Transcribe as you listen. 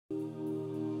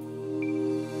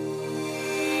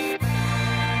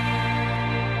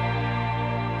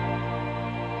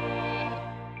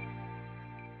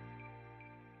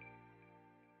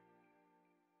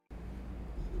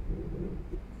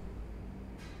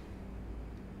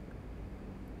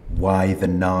Why the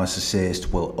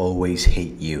narcissist will always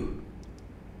hate you.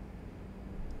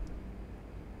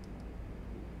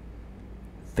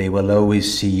 They will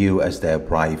always see you as their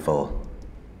rival,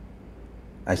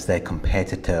 as their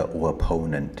competitor or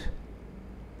opponent,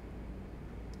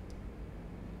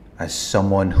 as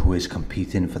someone who is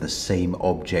competing for the same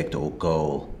object or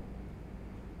goal.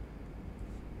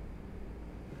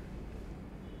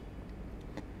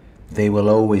 They will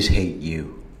always hate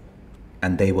you,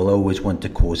 and they will always want to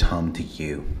cause harm to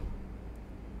you.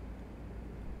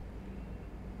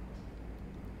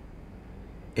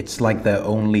 It's like their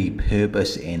only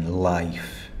purpose in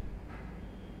life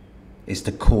is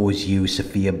to cause you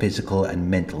severe physical and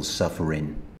mental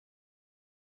suffering.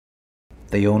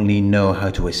 They only know how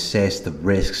to assess the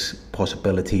risks,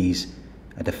 possibilities,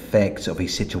 and effects of a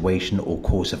situation or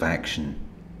course of action.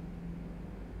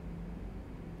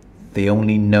 They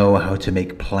only know how to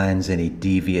make plans in a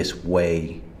devious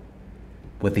way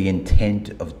with the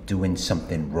intent of doing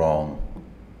something wrong.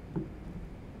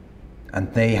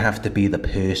 And they have to be the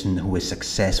person who is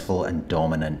successful and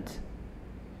dominant.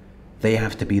 They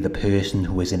have to be the person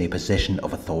who is in a position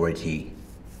of authority.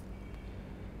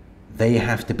 They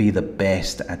have to be the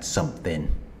best at something.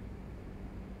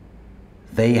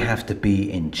 They have to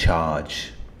be in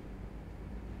charge.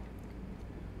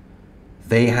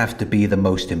 They have to be the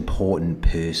most important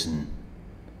person.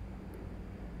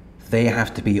 They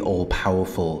have to be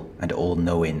all-powerful and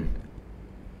all-knowing.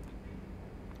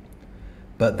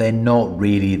 But they're not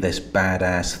really this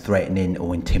badass, threatening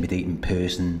or intimidating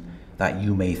person that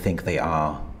you may think they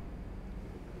are.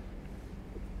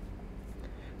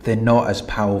 They're not as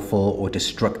powerful or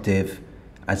destructive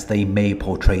as they may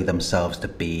portray themselves to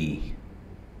be.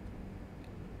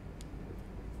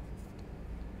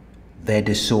 Their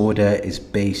disorder is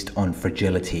based on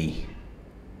fragility.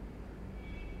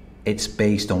 It's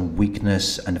based on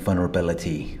weakness and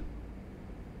vulnerability.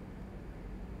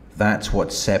 That's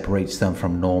what separates them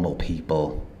from normal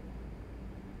people.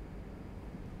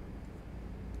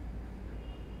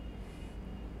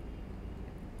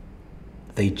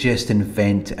 They just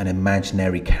invent an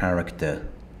imaginary character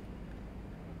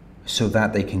so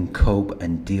that they can cope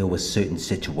and deal with certain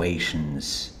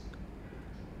situations.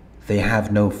 They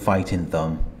have no fight in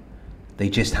them. They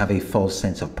just have a false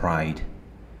sense of pride.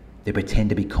 They pretend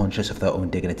to be conscious of their own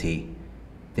dignity.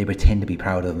 They pretend to be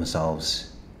proud of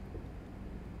themselves.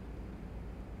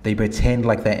 They pretend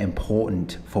like they're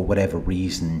important for whatever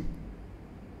reason.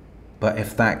 But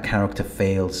if that character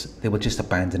fails, they will just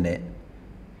abandon it.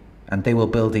 And they will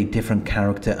build a different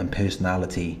character and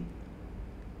personality.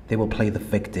 They will play the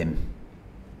victim.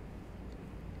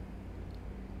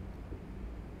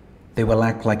 They will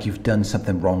act like you've done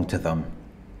something wrong to them.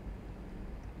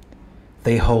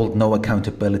 They hold no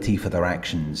accountability for their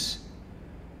actions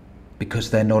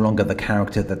because they're no longer the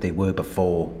character that they were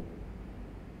before.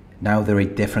 Now they're a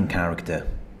different character.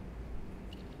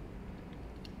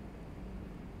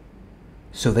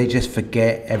 So they just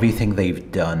forget everything they've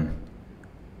done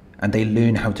and they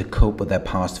learn how to cope with their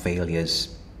past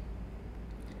failures.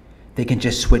 They can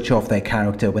just switch off their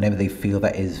character whenever they feel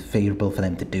that it is favorable for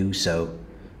them to do so,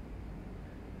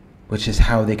 which is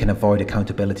how they can avoid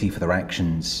accountability for their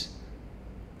actions.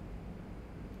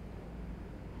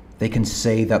 They can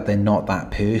say that they're not that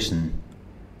person.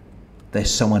 They're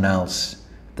someone else.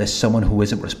 They're someone who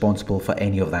isn't responsible for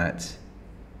any of that.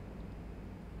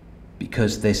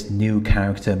 Because this new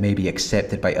character may be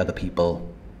accepted by other people,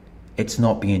 it's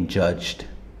not being judged.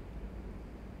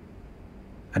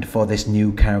 And for this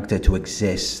new character to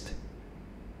exist,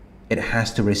 it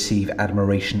has to receive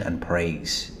admiration and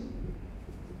praise.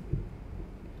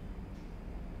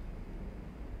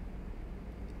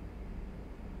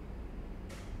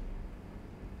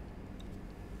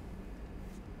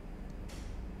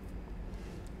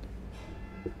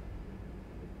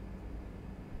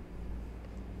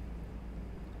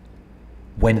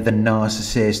 When the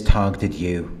narcissist targeted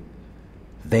you,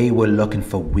 they were looking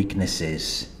for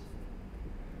weaknesses.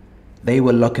 They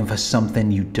were looking for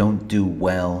something you don't do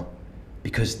well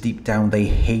because deep down they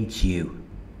hate you.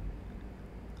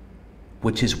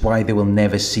 Which is why they will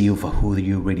never see you for who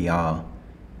you really are.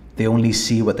 They only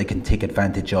see what they can take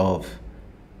advantage of.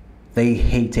 They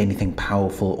hate anything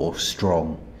powerful or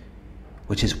strong,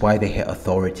 which is why they hate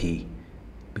authority,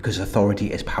 because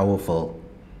authority is powerful.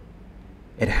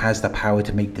 It has the power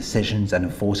to make decisions and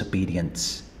enforce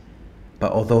obedience.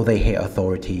 But although they hate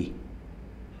authority,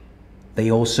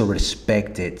 they also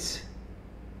respect it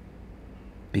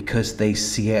because they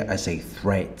see it as a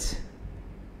threat.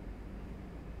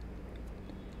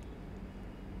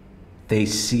 They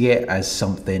see it as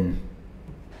something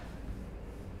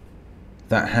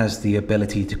that has the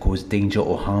ability to cause danger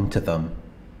or harm to them,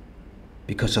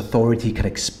 because authority can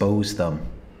expose them,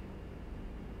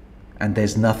 and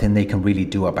there's nothing they can really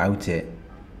do about it.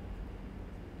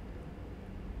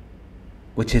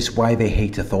 Which is why they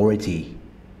hate authority,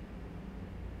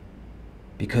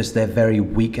 because they're very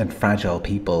weak and fragile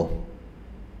people.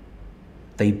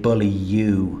 They bully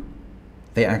you.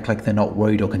 They act like they're not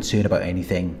worried or concerned about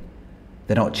anything.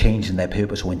 They're not changing their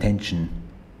purpose or intention.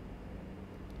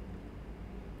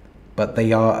 But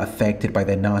they are affected by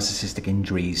their narcissistic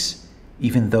injuries,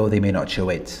 even though they may not show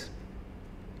it.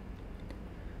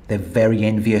 They're very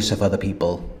envious of other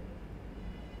people.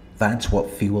 That's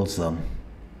what fuels them.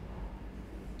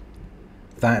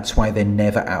 That's why they're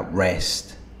never at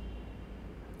rest.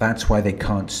 That's why they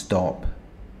can't stop.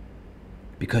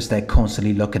 Because they're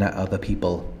constantly looking at other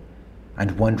people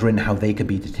and wondering how they can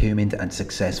be determined and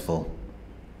successful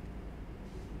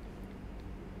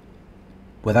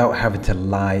without having to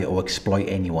lie or exploit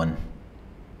anyone,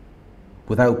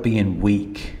 without being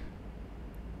weak.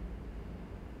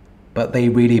 But they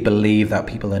really believe that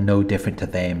people are no different to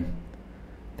them.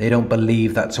 They don't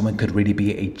believe that someone could really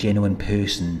be a genuine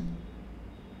person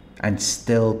and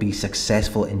still be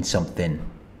successful in something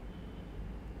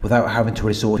without having to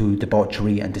resort to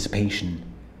debauchery and dissipation,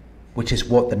 which is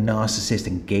what the narcissist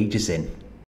engages in.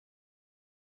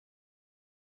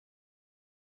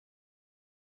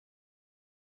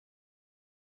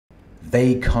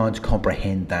 They can't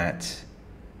comprehend that.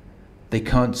 They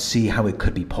can't see how it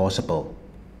could be possible.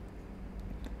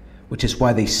 Which is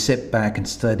why they sit back and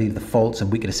study the faults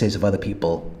and weaknesses of other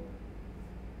people,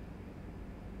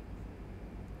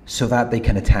 so that they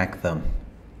can attack them,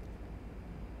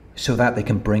 so that they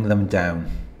can bring them down.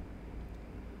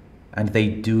 And they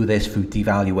do this through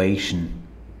devaluation,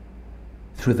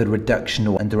 through the reduction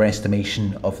or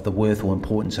underestimation of the worth or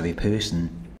importance of a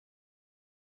person.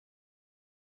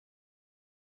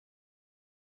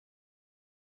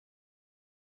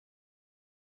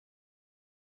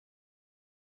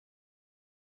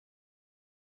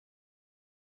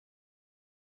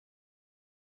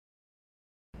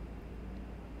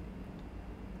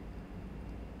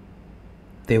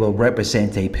 They will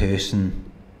represent a person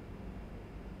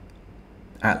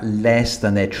at less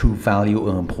than their true value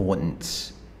or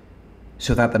importance,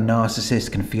 so that the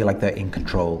narcissist can feel like they're in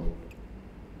control.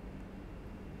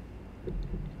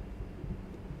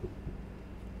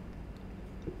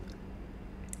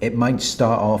 It might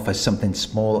start off as something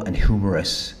small and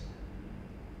humorous,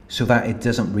 so that it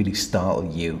doesn't really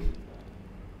startle you.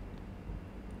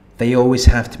 They always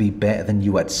have to be better than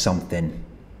you at something.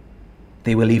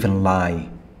 They will even lie,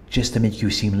 just to make you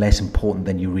seem less important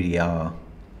than you really are.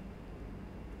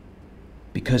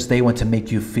 Because they want to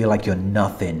make you feel like you're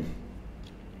nothing.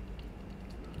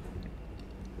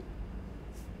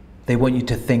 They want you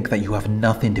to think that you have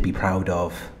nothing to be proud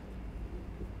of.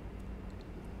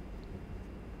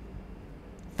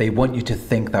 They want you to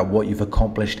think that what you've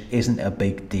accomplished isn't a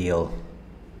big deal.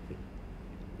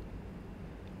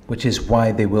 Which is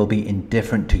why they will be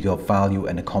indifferent to your value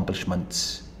and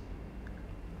accomplishments.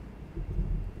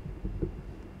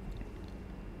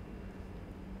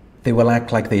 They will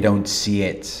act like they don't see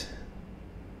it,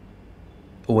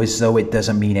 or as though it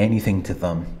doesn't mean anything to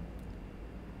them.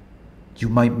 You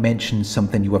might mention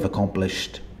something you have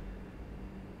accomplished,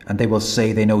 and they will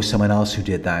say they know someone else who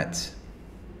did that.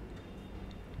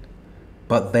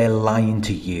 But they're lying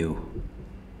to you.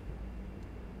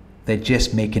 They're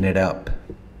just making it up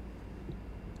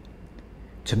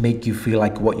to make you feel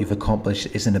like what you've accomplished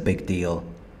isn't a big deal,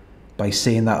 by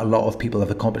saying that a lot of people have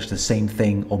accomplished the same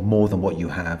thing or more than what you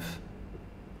have.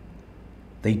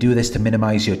 They do this to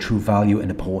minimize your true value and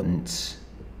importance.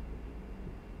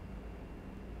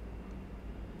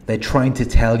 They're trying to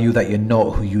tell you that you're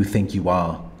not who you think you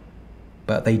are,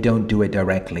 but they don't do it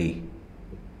directly.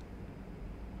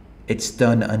 It's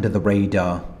done under the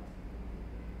radar,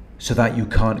 so that you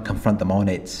can't confront them on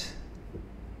it.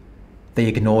 They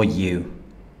ignore you.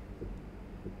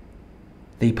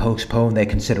 They postpone their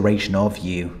consideration of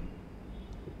you.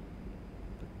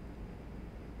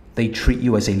 They treat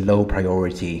you as a low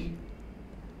priority.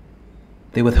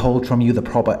 They withhold from you the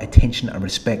proper attention and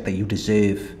respect that you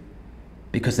deserve,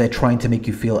 because they're trying to make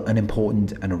you feel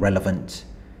unimportant and irrelevant.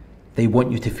 They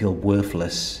want you to feel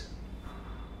worthless.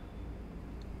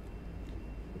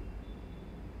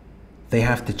 They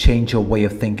have to change your way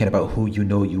of thinking about who you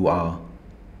know you are.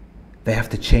 They have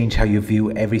to change how you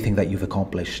view everything that you've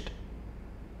accomplished.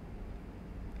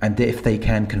 And if they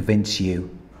can convince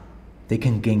you, they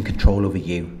can gain control over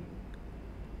you.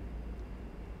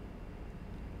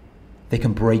 They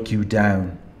can break you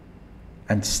down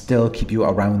and still keep you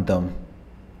around them,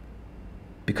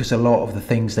 because a lot of the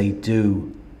things they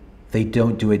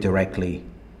don't do it directly.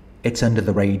 It's under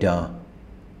the radar,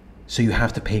 so you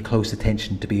have to pay close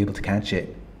attention to be able to catch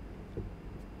it.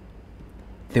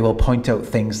 They will point out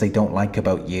things they don't like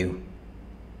about you.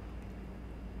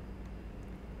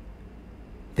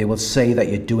 They will say that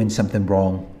you're doing something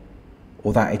wrong,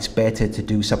 or that it's better to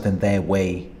do something their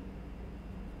way.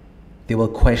 They will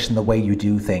question the way you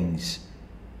do things,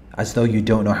 as though you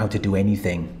don't know how to do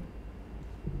anything,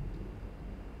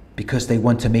 because they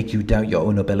want to make you doubt your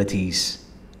own abilities.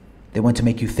 They want to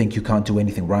make you think you can't do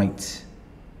anything right,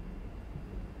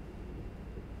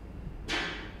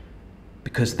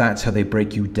 because that's how they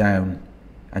break you down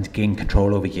and gain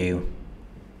control over you.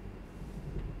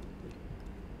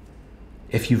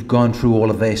 If you've gone through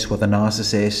all of this with a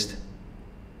narcissist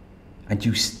and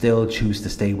you still choose to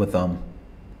stay with them,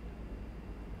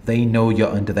 they know you're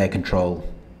under their control.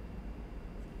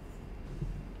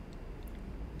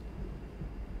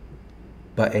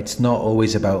 But it's not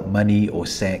always about money or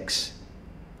sex.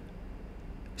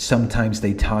 Sometimes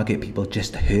they target people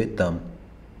just to hurt them,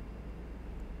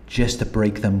 just to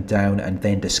break them down and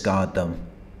then discard them.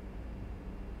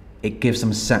 It gives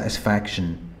them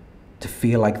satisfaction to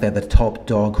feel like they're the top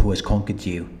dog who has conquered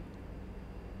you,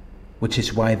 which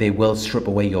is why they will strip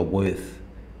away your worth.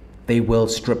 They will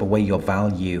strip away your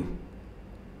value.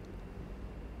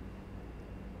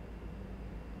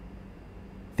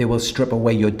 They will strip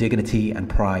away your dignity and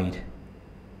pride.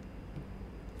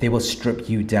 They will strip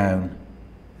you down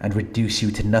and reduce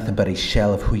you to nothing but a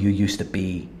shell of who you used to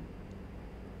be,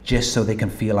 just so they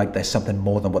can feel like there's something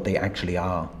more than what they actually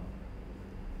are.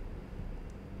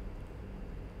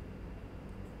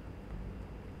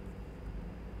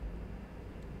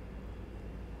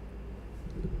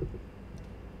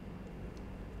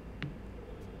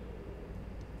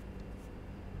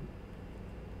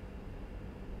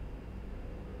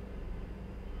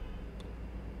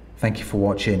 Thank you for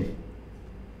watching.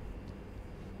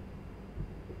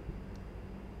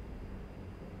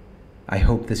 I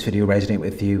hope this video resonated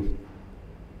with you.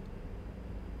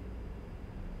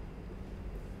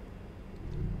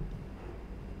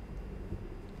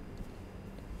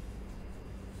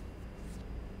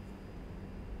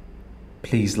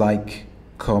 Please like,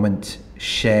 comment,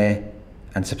 share,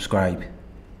 and subscribe.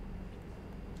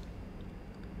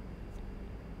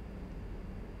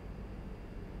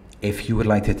 If you would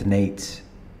like to donate,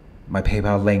 my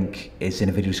PayPal link is in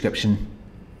the video description.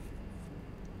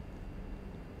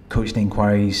 Coaching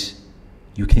inquiries,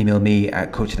 you can email me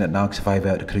at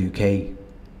coaching@narcsurvivor.co.uk.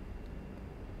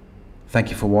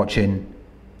 Thank you for watching,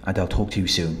 and I'll talk to you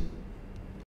soon.